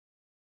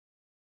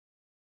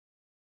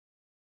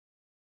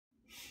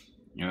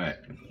All right.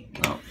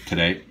 Well,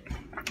 today,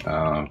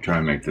 try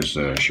and make this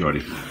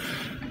shorty.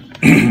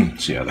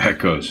 See how that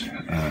goes.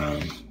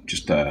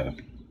 Just a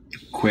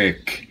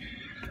quick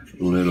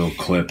little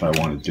clip I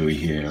want to do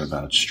here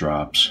about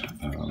strops.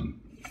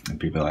 And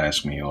people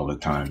ask me all the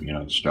time,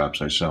 the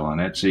strops I sell on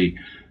Etsy,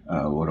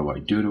 what do I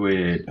do to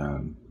it?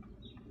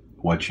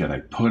 What should I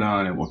put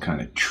on it? What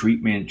kind of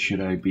treatment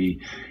should I be,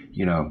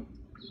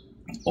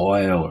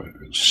 oil or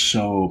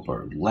soap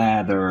or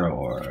lather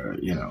or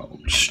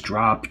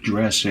strop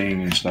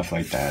dressing and stuff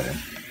like that.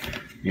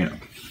 And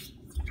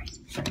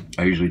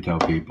I usually tell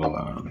people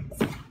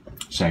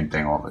same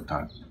thing all the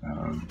time.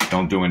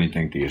 Don't do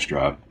anything to your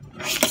strop.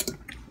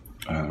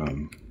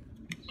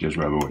 Just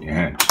rub it with your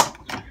hands.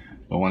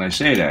 But when I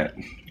say that,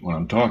 what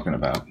I'm talking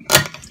about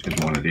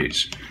is one of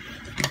these.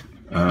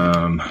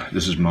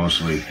 This is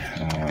mostly,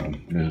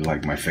 this is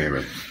like my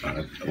favorite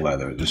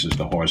leather. This is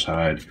the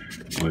horsehide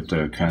with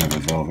the kind of a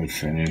velvet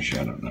finish.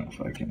 I don't know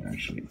if I can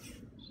actually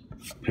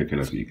pick it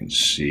up. You can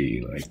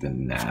see like the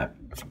nap.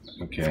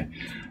 Okay.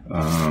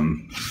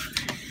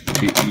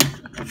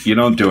 You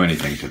don't do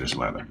anything to this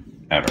leather,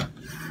 ever.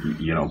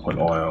 You don't put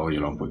oil, you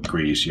don't put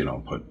grease, you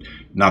don't put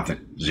nothing,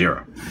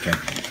 zero. Okay.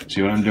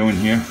 See what I'm doing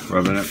here?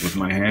 Rubbing it with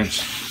my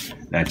hands.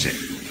 That's it.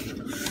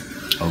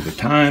 Over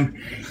time,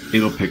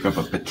 it'll pick up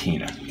a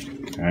patina,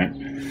 all right?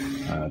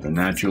 The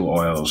natural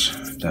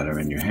oils that are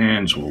in your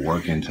hands will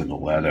work into the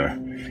leather.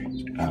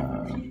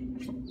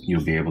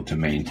 You'll be able to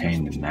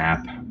maintain the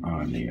nap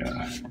on the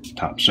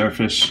top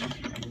surface,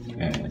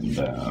 and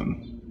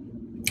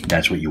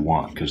that's what you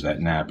want, because that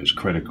nap is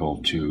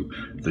critical to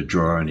the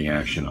draw and the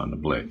action on the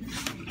blade.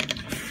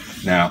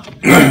 Now,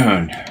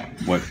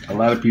 what a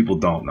lot of people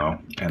don't know,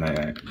 and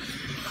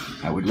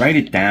I would write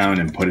it down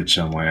and put it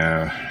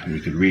somewhere, and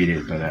you could read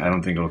it, but I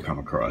don't think it'll come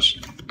across,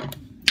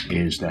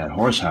 is that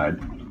horsehide,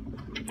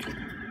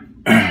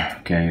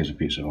 okay, here's a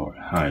piece of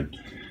hide.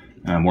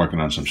 I'm working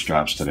on some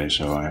strops today,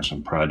 so I have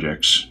some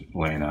projects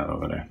laying out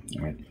over there,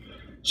 all right?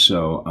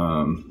 So,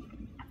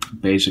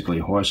 basically,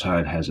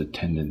 horsehide has a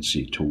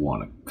tendency to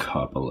want to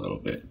cup a little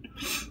bit.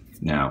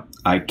 Now,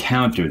 I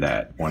counter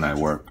that when I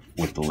work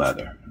with the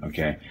leather,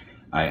 okay?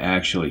 I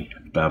actually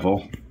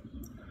bevel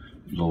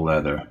the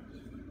leather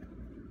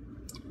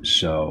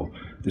so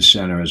the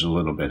center is a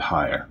little bit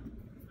higher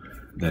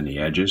than the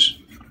edges,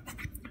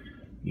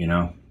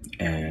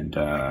 and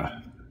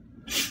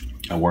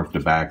I work the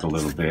back a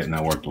little bit and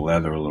I work the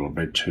leather a little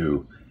bit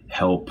to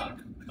help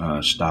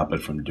stop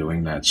it from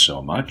doing that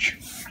so much.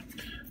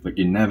 But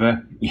you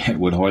never,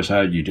 with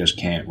horsehide, you just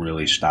can't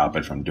really stop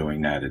it from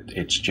doing that.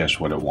 It's just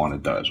what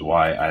it does.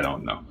 Why, I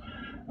don't know.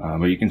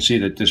 But you can see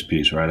that this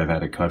piece, right, I've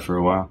had it cut for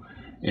a while.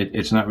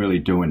 It's not really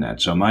doing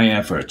that. So my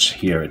efforts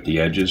here at the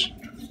edges,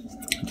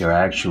 they're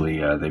actually,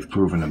 they've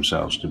proven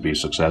themselves to be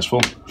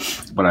successful.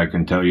 But I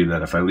can tell you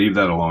that if I leave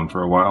that alone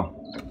for a while,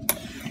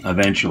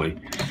 eventually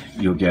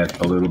you'll get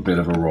a little bit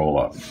of a roll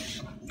up.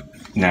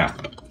 Now,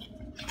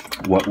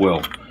 what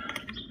will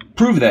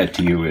prove that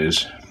to you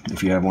is,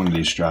 if you have one of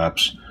these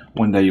strops,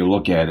 one day you'll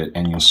look at it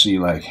and you'll see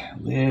like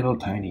little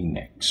tiny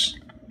nicks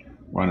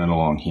running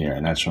along here,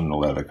 and that's from the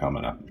leather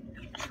coming up.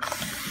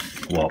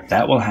 Well,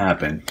 that will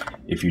happen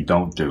if you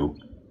don't do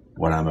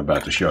what I'm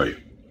about to show you.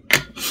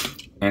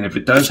 And if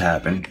it does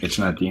happen, it's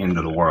not the end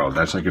of the world.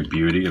 That's like a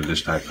beauty of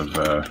this type of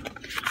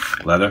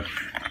leather.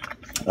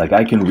 Like,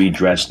 I can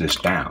redress this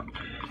down.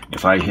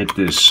 If I hit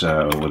this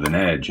with an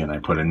edge and I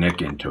put a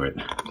nick into it,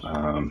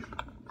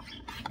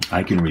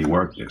 I can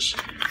rework this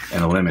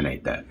and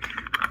eliminate that.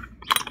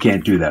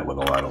 Can't do that with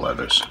a lot of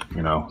leathers,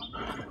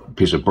 A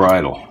piece of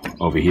bridle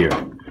over here,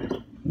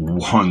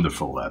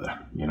 wonderful leather,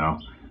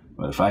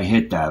 But if I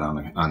hit that on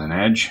an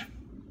edge,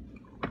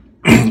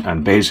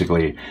 and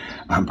basically,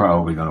 I'm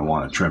probably going to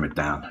want to trim it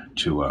down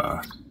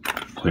to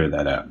clear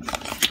that out.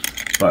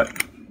 But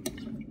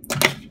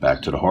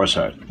back to the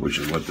horsehide, which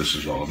is what this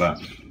is all about.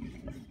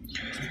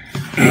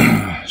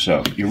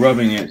 So you're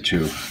rubbing it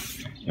to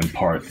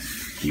impart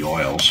the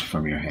oils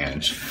from your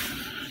hands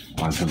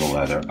onto the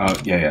leather. Oh,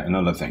 yeah,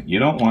 another thing. You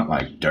don't want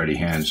like dirty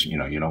hands, you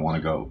don't want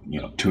to go,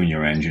 tune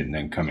your engine and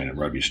then come in and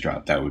rub your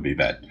strop. That would be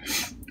bad.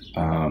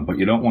 But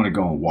you don't want to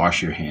go and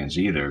wash your hands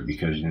either,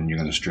 because then you're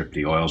going to strip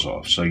the oils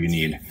off. So you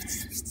need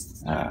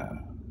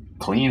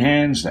clean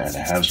hands that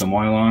have some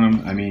oil on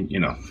them. I mean,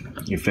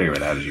 you figure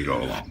it out as you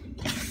go along.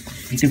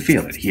 You can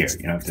feel it here.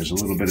 If there's a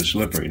little bit of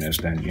slipperiness,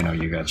 then,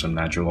 you got some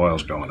natural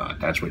oils going on.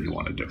 That's what you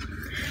want to do.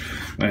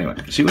 Anyway,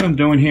 see what I'm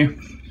doing here?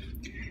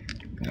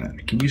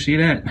 Can you see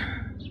that?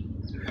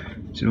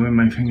 See where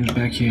my finger's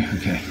back here?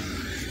 Okay.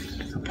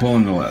 I'm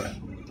pulling the leather.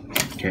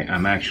 Okay,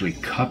 I'm actually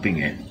cupping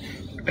it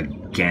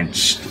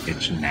against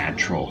its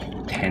natural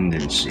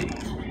tendency.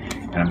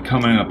 And I'm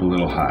coming up a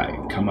little high.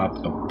 Come up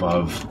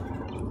above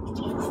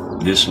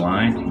this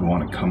line. You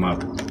want to come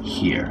up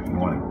here. You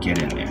want to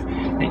get in there.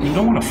 And you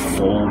don't want to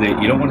fold it.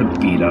 You don't want to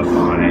beat up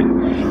on it.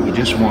 You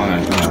just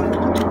want to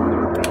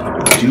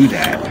do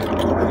that.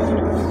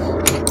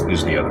 This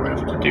is the other end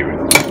of the D-ring.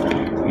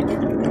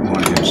 You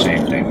want to do the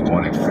same thing. You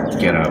want to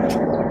get up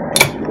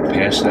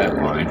past that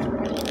line,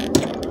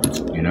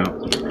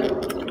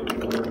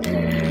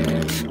 and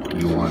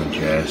you want to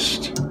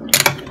just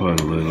put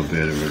a little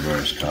bit of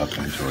reverse cup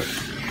into it.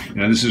 You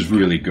know, this is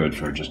really good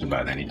for just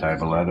about any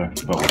type of leather,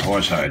 but with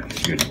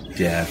horsehide, you're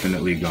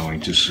definitely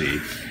going to see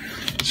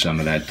some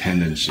of that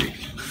tendency.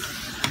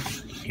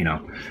 You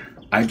know,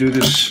 I do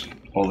this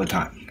all the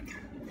time.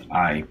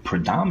 I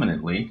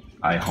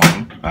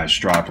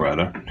strop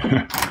rather,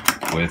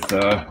 with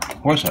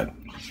horsehide.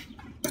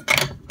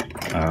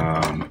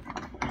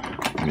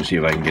 Let me see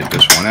if I can get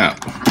this one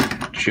out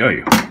to show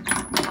you.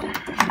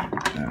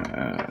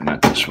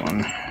 Not this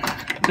one.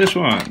 This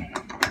one.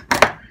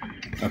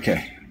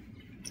 Okay.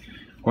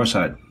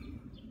 Horsehide.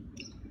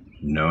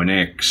 No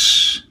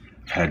nicks.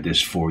 Had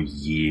this for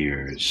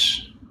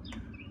years.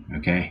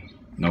 Okay?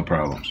 No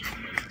problems.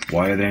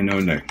 Why are there no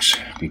nicks?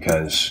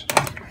 Because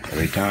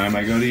every time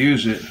I go to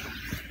use it,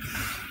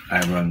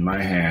 I run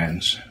my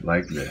hands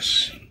like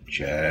this.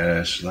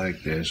 Just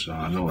like this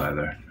on the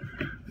leather.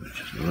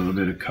 Just a little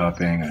bit of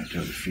cupping. I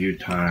do it a few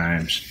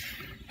times.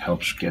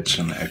 Helps get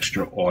some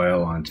extra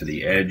oil onto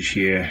the edge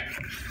here.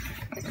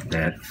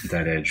 That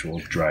edge will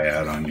dry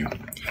out on you.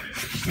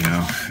 You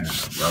know,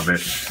 love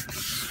it.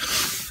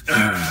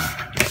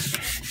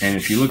 And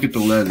if you look at the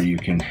leather, you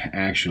can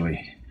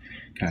actually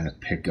kind of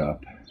pick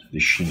up the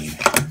sheen.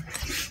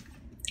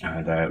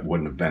 That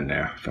wouldn't have been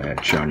there if I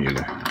had shown you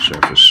the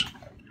surface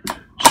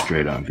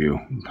straight on view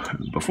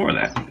before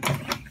that.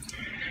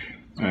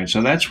 All right,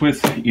 so that's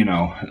with, you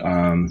know,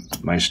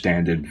 my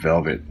standard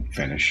velvet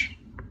finish,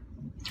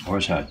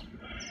 horsehide.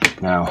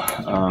 Now,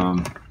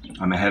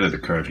 I'm ahead of the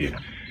curve here.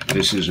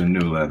 This is a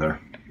new leather.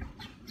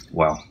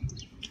 Well,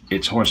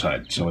 it's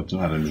horsehide, so it's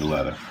not a new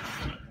leather.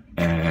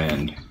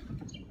 And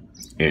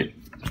it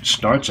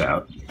starts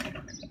out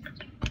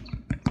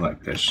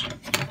like this.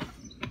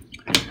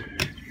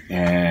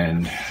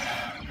 And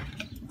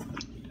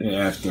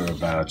after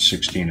about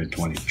 16 or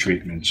 20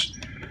 treatments,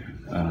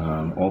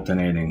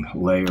 alternating,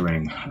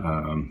 layering,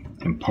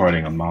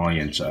 imparting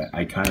emollients,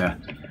 I kind of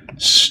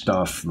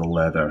stuff the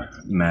leather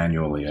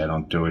manually. I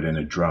don't do it in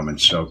a drum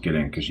and soak it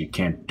in, because you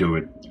can't do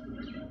it.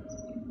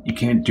 You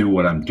can't do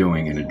what I'm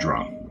doing in a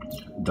drum.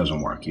 It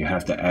doesn't work. You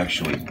have to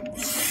actually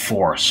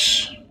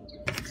force,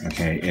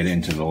 okay, it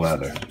into the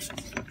leather.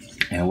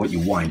 And what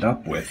you wind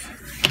up with,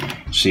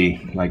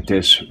 see, like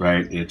this,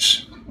 right?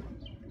 It's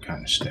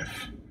kind of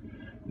stiff.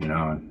 You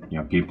know,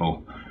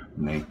 people,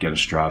 when they get a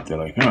strop, they're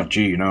like, oh,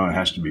 gee, you know, it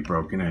has to be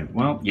broken in.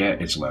 Well, yeah,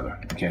 it's leather.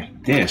 Okay,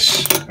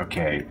 this,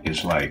 okay,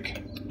 is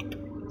like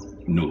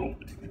noodle.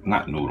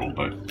 Not noodle,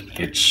 but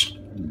it's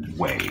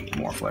way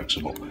more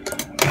flexible.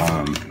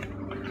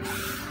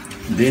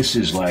 This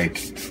is like,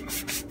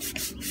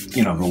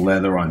 you know, the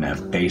leather on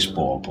that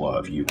baseball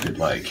glove you could,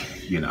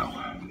 like, you know,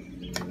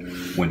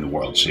 win the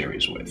World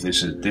Series with.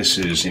 This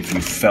is if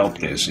you felt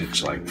this,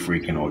 it's like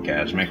freaking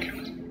orgasmic.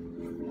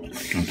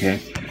 Okay?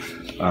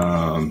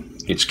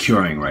 It's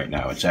curing right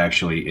now.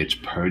 It's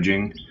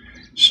purging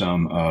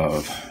some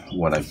of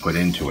what I put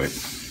into it,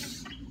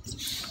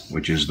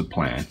 which is the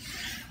plan.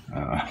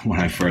 When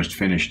I first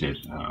finished it,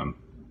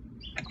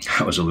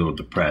 I was a little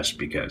depressed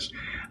because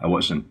I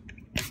wasn't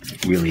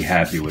really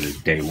happy with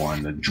it day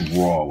one. The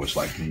draw was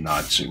like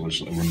nuts. It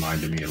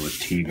reminded me of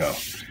Latigo,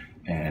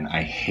 and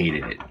I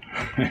hated it.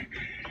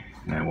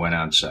 And I went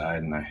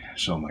outside and I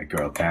saw my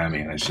girl Tammy,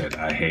 and I said,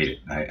 I hate it.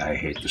 I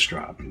hate the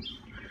strop.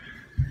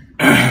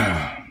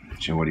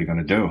 She said, what are you going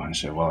to do? I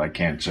said, well, I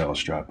can't sell a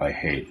strop I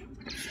hate.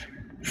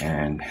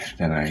 And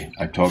then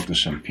I talked to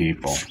some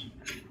people.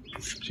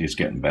 See, it's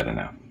getting better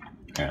now,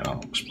 and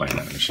I'll explain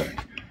that in a second.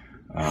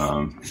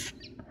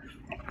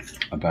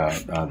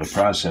 About the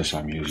process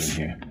I'm using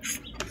here.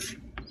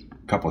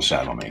 A couple of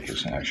saddle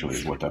makers, actually,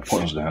 is what that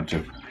boils down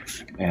to.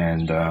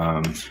 And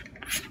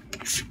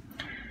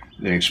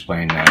they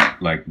explained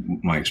that, like,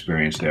 my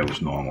experience there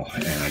was normal,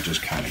 and I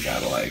just kind of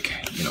got to, like,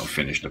 you know,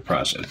 finish the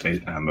process.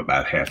 I'm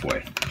about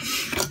halfway.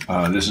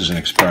 This is an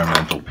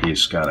experimental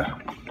piece. It's got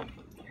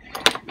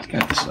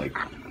this, like,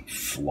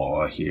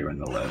 flaw here in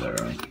the leather,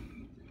 and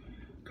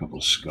a couple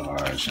of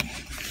scars,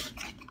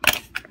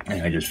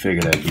 and I just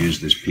figured I'd use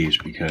this piece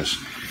because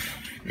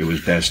it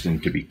was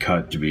destined to be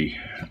cut to be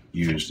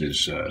used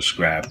as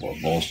scrap or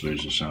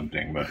bolsters or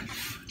something, but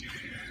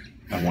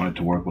I wanted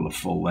to work with a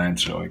full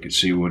length so I could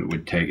see what it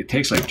would take. It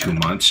takes like 2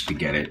 months to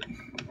get it.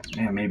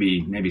 Yeah,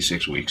 maybe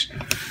 6 weeks.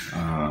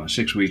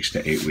 6 weeks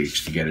to 8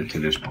 weeks to get it to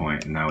this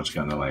point, and now it's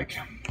gonna like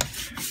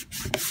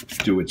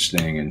do its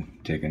thing and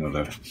take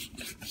another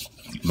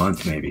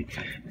month maybe.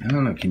 I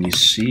don't know, can you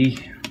see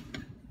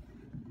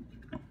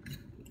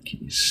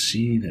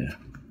the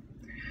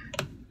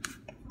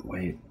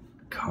way it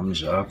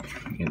comes up?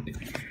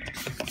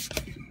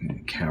 The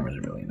camera's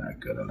really not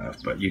good enough,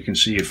 but you can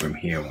see it from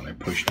here. When I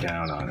push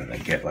down on it, I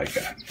get like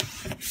a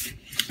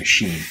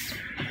sheen.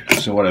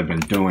 So what I've been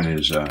doing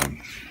is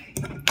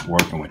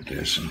working with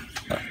this, and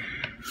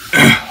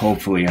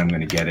hopefully I'm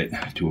going to get it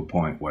to a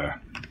point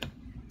where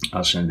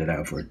I'll send it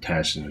out for a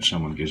test, and if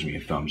someone gives me a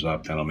thumbs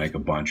up, then I'll make a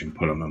bunch and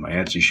put them in my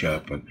Etsy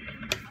shop. But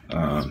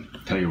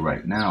tell you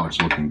right now, it's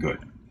looking good.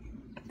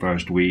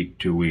 First week,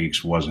 2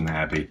 weeks, wasn't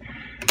happy.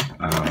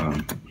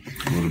 A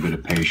little bit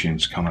of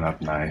patience, coming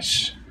up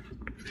nice.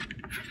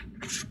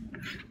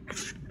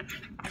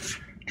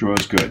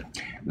 Draws good.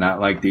 Not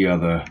like the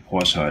other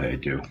horsehide I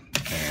do.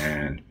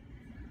 And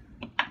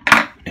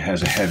it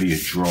has a heavier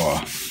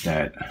draw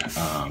that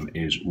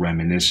is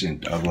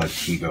reminiscent of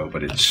Latigo,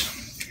 but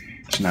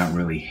it's not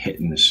really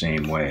hitting the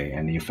same way.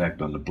 And the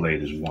effect on the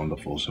blade is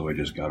wonderful, so I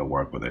just got to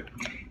work with it.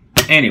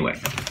 Anyway,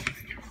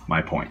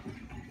 my point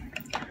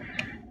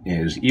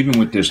is, even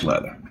with this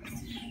leather,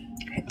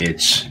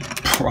 it's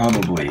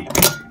probably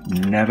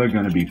never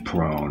going to be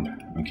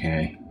prone,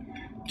 okay,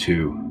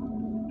 to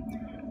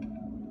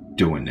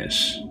doing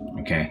this,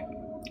 okay,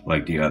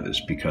 like the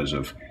others, because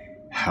of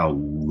how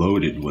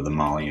loaded with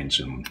emollients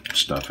and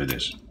stuff it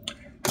is.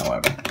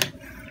 However,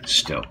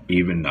 still,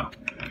 even though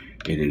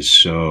it is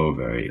so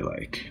very,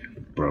 like,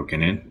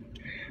 broken in,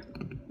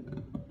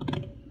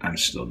 I'm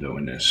still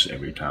doing this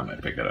every time I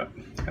pick it up,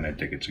 and I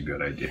think it's a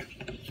good idea.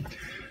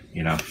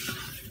 You know,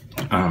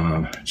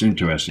 it's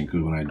interesting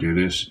because when I do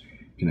this,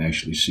 you can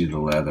actually see the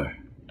leather,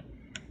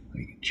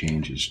 like, it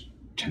changes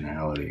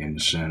tonality in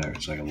the center.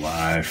 It's like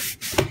alive.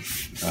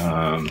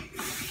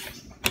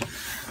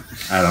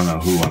 I don't know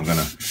who I'm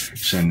gonna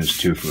send this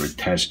to for a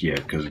test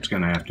yet, because it's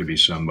gonna have to be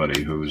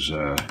somebody who's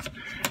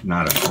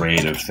not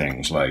afraid of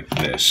things like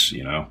this,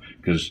 you know,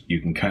 because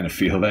you can kind of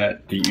feel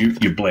that.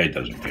 Your blade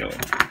doesn't feel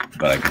it,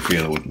 but I can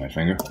feel it with my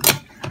finger.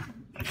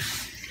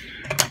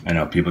 I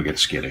know people get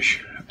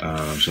skittish,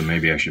 so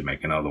maybe I should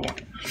make another one,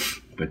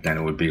 but then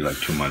it would be like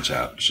 2 months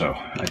out. So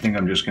I think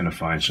I'm just gonna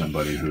find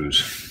somebody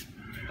who's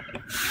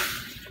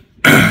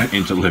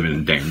into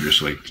living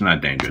dangerously. It's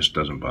not dangerous, it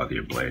doesn't bother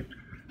your blade.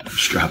 I've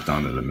strapped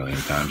on it a million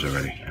times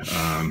already.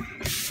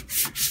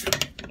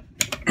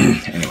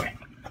 Anyway,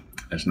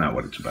 that's not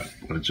what it's about.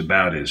 What it's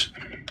about is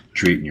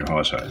treating your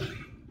horsehide,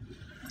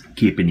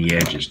 keeping the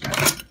edges down.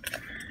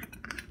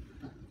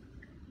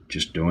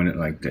 Just doing it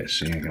like this.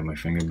 See, I got my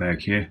finger back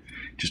here.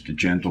 Just a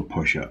gentle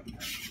push up.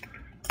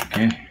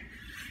 Okay?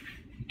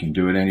 You can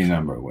do it any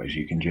number of ways.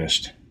 You can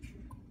just,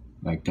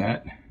 like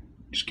that,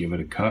 just give it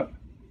a cut,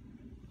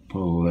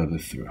 pull the leather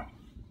through.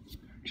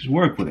 Just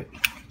work with it.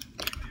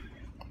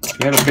 If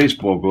you had a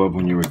baseball glove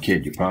when you were a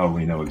kid, you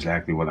probably know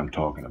exactly what I'm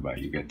talking about.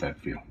 You get that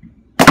feel.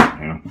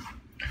 You know?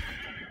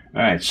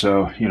 Alright,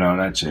 so, you know,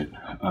 that's it.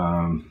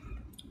 A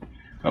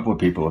couple of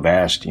people have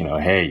asked, you know,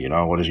 hey, you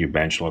know, what does your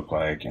bench look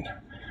like? And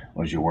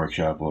what does your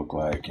workshop look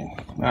like? And,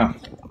 well,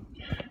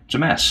 it's a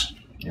mess,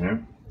 you know?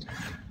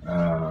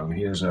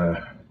 Here's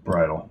a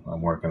bridle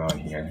I'm working on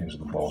here. Here's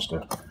the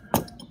bolster.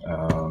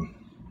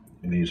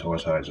 These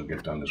horsehides will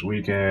get done this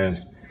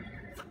weekend.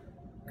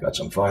 Got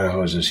some fire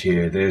hoses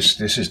here. This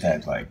is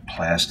that, like,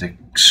 plastic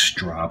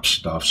strop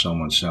stuff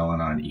someone's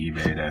selling on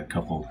eBay. That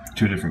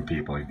two different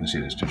people, you can see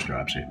there's 2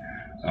 straps here.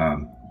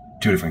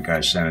 2 different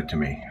guys sent it to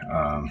me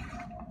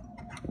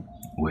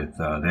with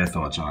their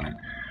thoughts on it.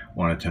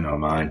 Wanted to know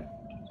mine.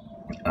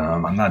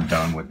 I'm not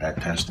done with that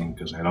testing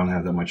because I don't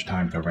have that much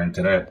time to rent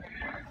to that.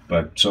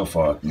 But so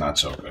far, not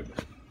so good.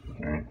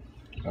 All right.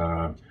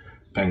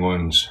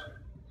 Penguins,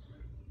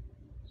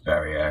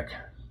 Variac,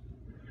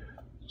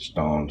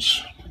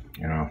 stones.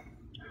 You know,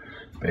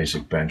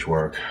 basic bench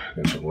work.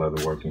 Got some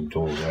leather working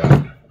tools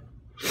out.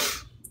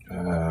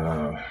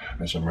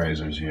 Got some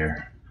razors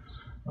here.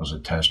 Those are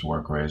test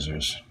work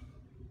razors.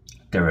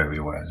 They're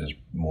everywhere. There's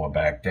more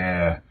back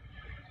there.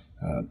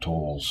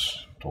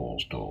 Tools.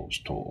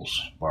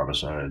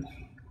 Barbicide.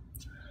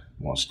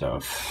 More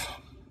stuff.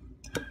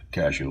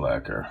 Cashew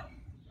lacquer.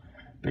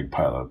 Big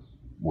pile of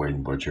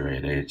Wade & Butcher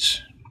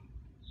 8/8.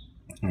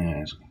 Yeah,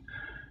 there's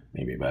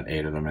maybe about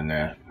 8 of them in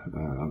there.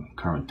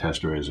 Current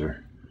test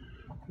razor.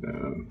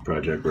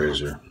 Project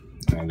razor.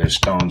 And there's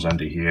stones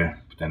under here,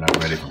 but they're not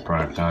ready for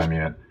prime time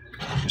yet.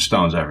 There's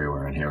stones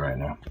everywhere in here right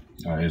now.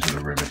 These are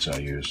the rivets I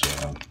use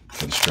for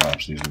the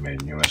strops. These are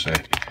made in USA.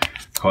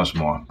 Cost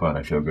more, but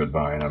I feel good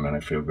buying them and I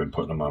feel good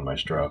putting them on my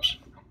strops.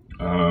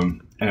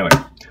 Anyway,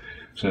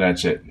 so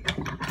that's it.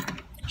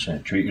 So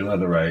treat your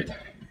leather right,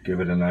 give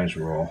it a nice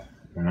roll,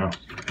 you know,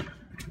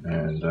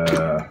 and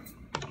the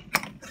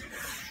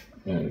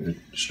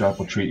strap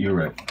will treat you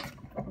right.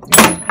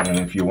 And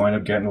if you wind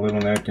up getting a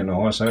little neck in the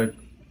horsehide,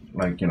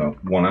 like, you know,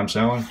 one I'm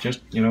selling,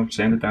 just, you know,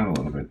 sand it down a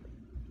little bit.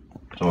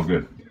 It's all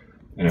good.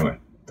 Anyway,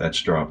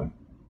 that's Stroppin.